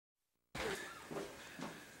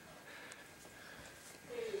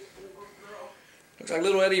Looks like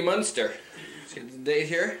little Eddie Munster. See the date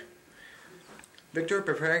here? Victor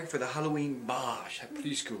preparing for the Halloween bash at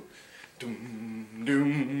preschool. Doom,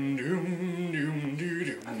 doom, doom, doom, doom,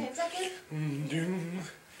 doom. Okay, second. Doom.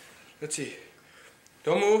 Let's see.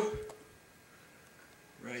 Don't move.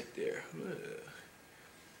 Right there.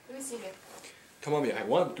 Let me see here. Come on, I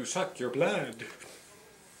want to suck your blood.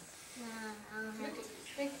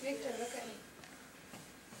 Victor, look at me.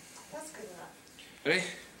 That's good enough. Ready?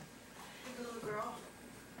 The little girl.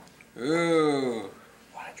 Ooh.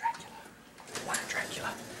 What a Dracula. What a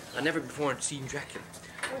Dracula. I've never before seen Dracula.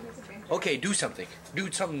 Okay, do something.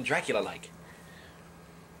 Do something Dracula-like.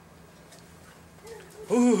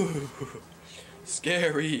 Ooh.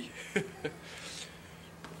 Scary. But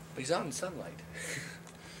he's out in sunlight.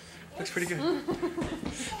 Looks pretty good.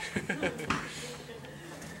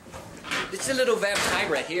 It's a little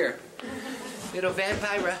vampira here. Little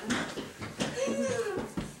vampira.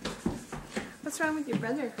 What's wrong with your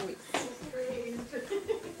brother?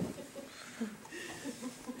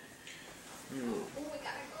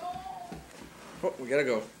 Oh, we gotta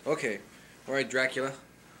go. Okay. All right, Dracula.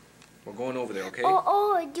 We're going over there, okay? Do you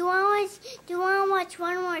want to watch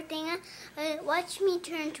one more thing? Watch me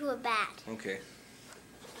turn to a bat. Okay.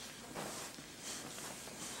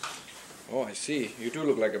 Oh, I see. You do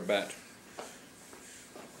look like a bat.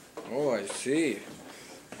 Oh, I see.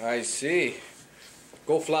 I see.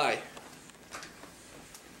 Go fly.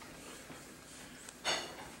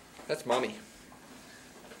 That's Mommy.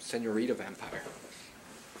 Senorita Vampire.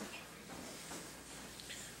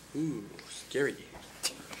 Ooh, scary.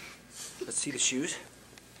 Let's see the shoes.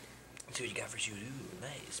 Let's see what you got for shoes. Ooh,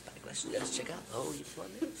 nice. Let's check out. Oh, you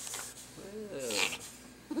fun there.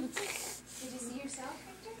 Whoa. Did you see yourself,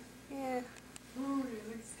 Victor? Yeah. Ooh,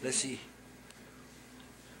 Let's see.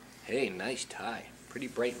 Hey, nice tie. Pretty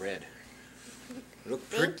bright red. Look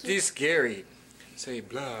pretty scary. Say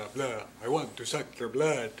blah blah. I want to suck your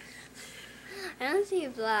blood. I don't see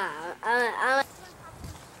blah.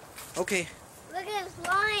 Okay. Look at this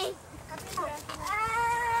line.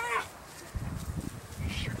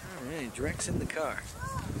 Alright, Drek's in the car.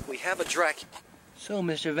 We have a Drek. So,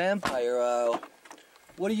 Mr. Vampire,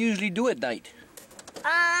 what do you usually do at night?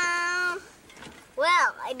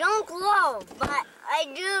 Well, I don't glow, but I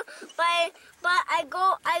do. But I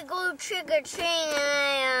go trick or treating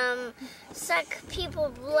and I suck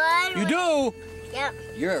people's blood. You do? Yep.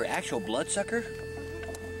 You're an actual blood sucker?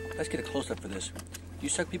 Let's get a close-up for this. You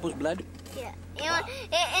suck people's blood? Yeah.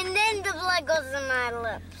 And then the blood goes in my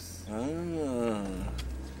lips. Ah.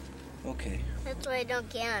 Okay. That's why I don't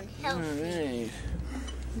get unhealthy.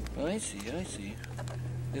 Alright. I see.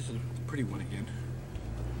 This is a pretty one again.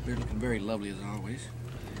 They're looking very lovely as always.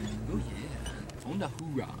 Oh yeah. On the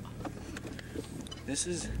hoorah. This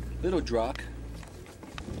is little Drock.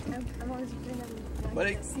 I'm always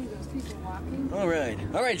Buddy. to see those people walking.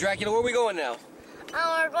 Alright, Dracula, where are we going now?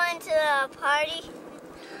 We're going to the party.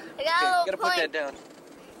 I got a little gotta point. put that down.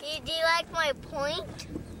 Do you like my point?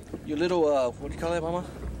 Your little, what do you call that, Mama?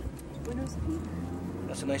 Widow's peak.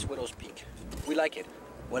 That's a nice widow's peak. We like it.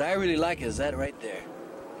 What I really like is that right there.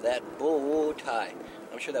 That bow tie.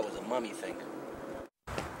 I'm sure that was a mummy thing.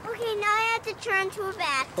 Okay, now I have to turn to a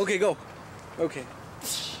bat. Okay, go. Okay.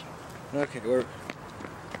 Okay, we're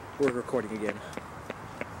recording again.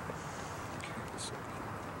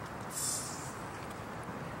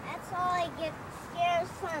 That's all I get. Scared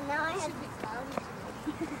fun. Now I have to.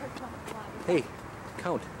 Hey,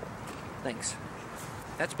 count. Thanks.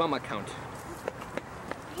 That's Mama count.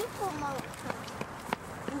 You pull my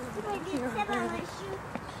I did step on my shoe.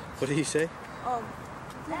 What did he say? I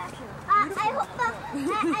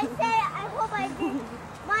hope I did.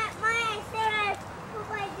 I said I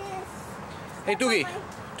hope I did. Hey, Tugi,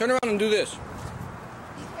 turn around and do this. Be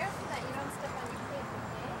careful that you don't step on your feet,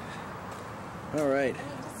 okay? All right. I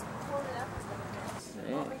mean, just hold it up a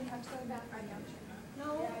little bit. Come to the back. No.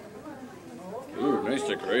 Ooh, nice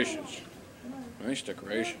decorations. Nice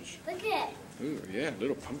decorations. Look at it. Ooh, yeah,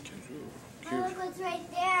 little pumpkins. Ooh, Oh, cute. look what's right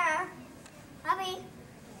there. Hubby.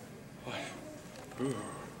 What? Ooh.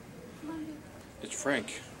 It's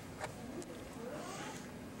Frank.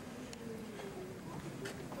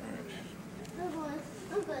 I'm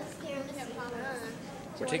going to scare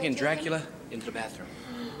Mr. We're taking Dracula into the bathroom.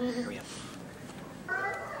 Hurry up.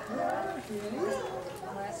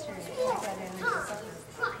 Last year, I got in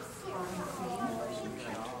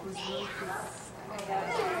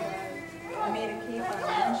and I made a cake on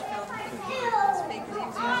orange felt fake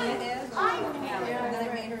leaves, you know what it is? And then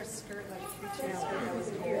I made her a skirt, like a three-tier skirt that was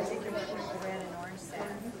here, with the red and orange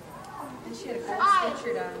satin. And she had a gold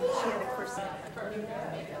sweatshirt on, and she had a corset. I'm a Barbie. I'm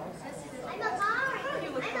a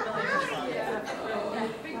Barbie.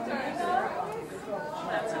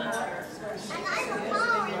 And I'm a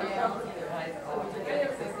power.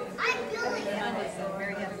 I'm doing it.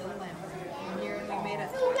 Mary had a little lamp here, and we made a.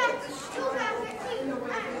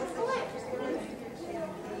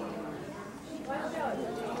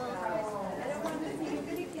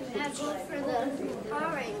 That's it for the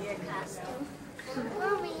Power Ranger costume.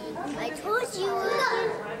 Mommy, I told you.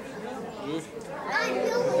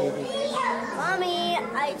 Mommy,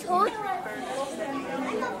 I told you.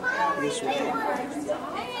 I'm a Power Ranger.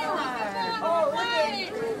 Oh, look at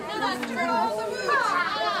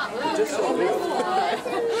Just so big.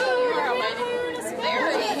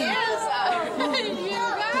 There he is. You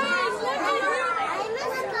guys, look at you.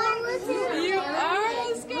 You are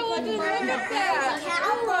a skeleton. Look at that.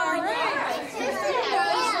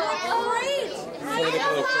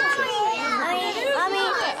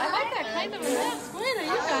 I like that kind of a squinter. You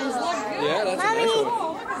guys look good. Yeah, that's a nice one.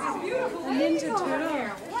 A ninja turtle.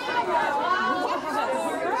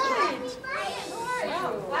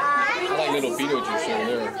 I like little Beetlejuice over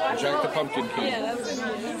there. Jack the Pumpkin King. Yeah, that's a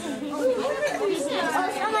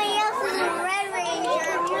somebody else is a Red Ranger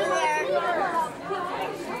over there.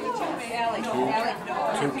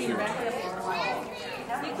 Too cute.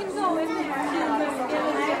 You can go in there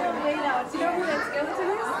and wait out. Do you know who that skeleton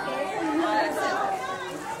is?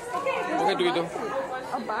 Okay, Tugi.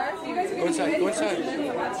 Go inside. Go inside.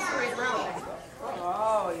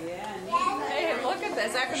 Oh, yeah. Hey, look at this.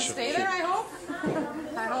 Is that going to stay there, I hope?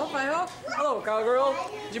 I hope. Hello, cowgirl.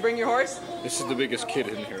 Did you bring your horse? This is the biggest kid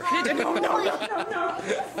in here. No.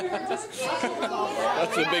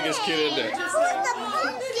 That's the biggest kid in there. Who's the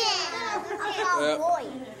pumpkin? A cowboy.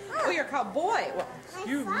 Oh, you're a cowboy. Well,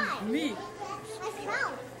 you, me.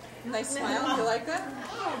 Nice smile. You like that?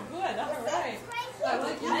 Oh, good. All right. I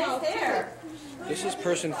like your nice hair. This is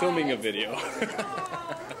person filming a video.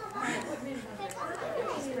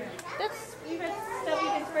 That's even stuff you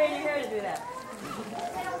can spray in your hair to do that.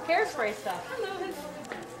 Hairspray stuff.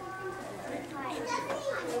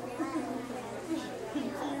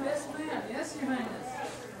 Yes, Your Highness.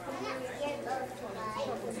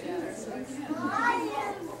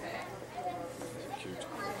 Cute.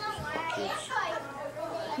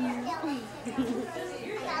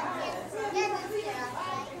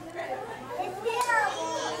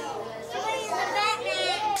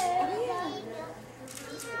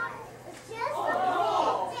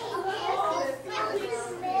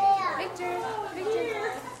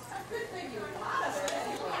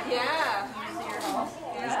 Yeah.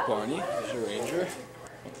 There's Barney. There's your ranger.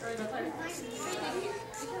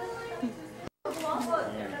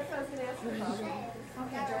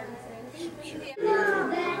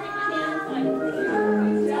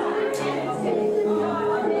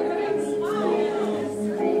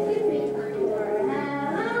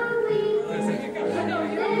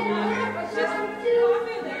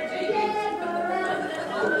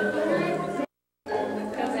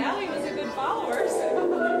 Because Allie was a good follower.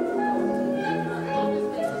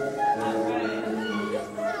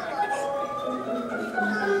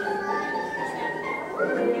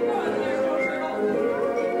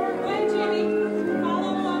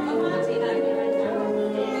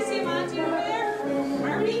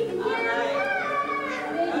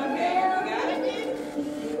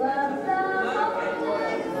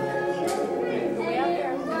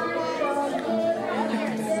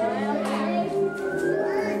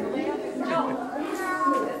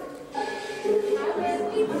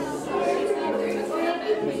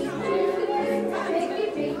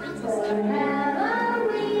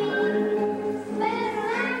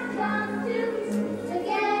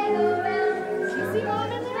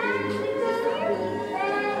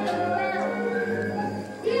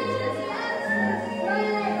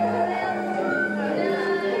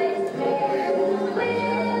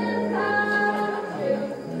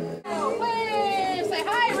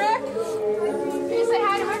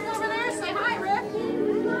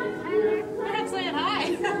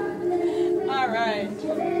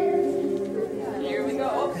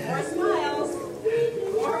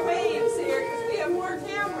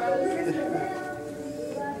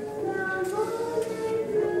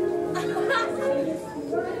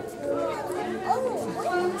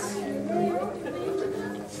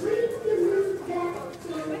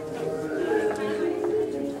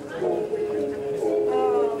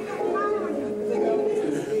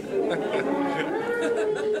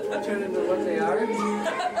 Turn into what they are.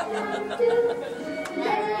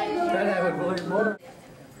 That I would believe more.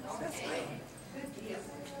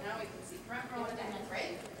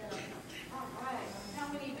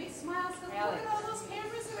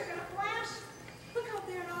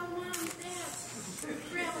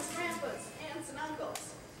 Grandmas, grandpas, aunts and uncles.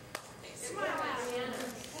 Smile, Anna.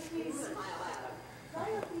 Smile.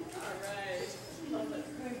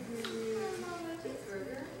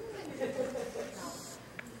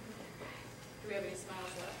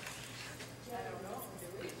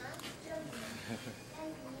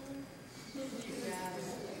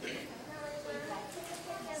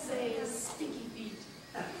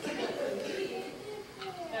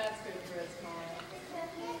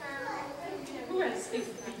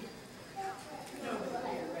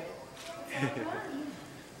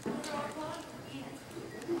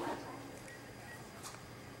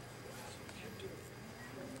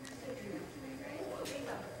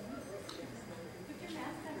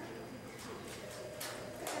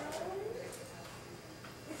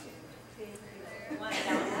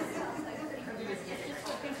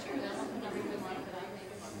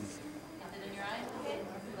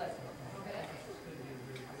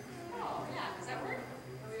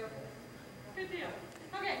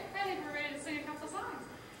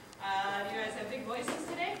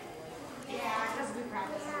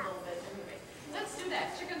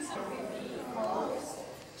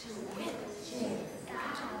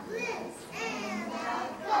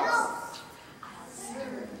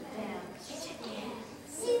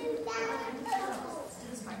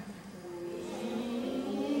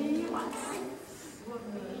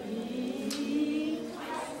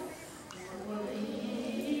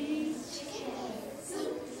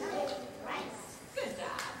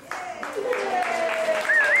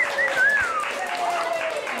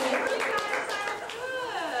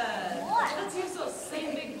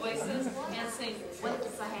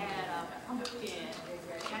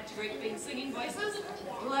 Great big singing voices.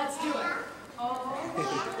 Let's do it.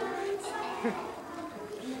 Oh.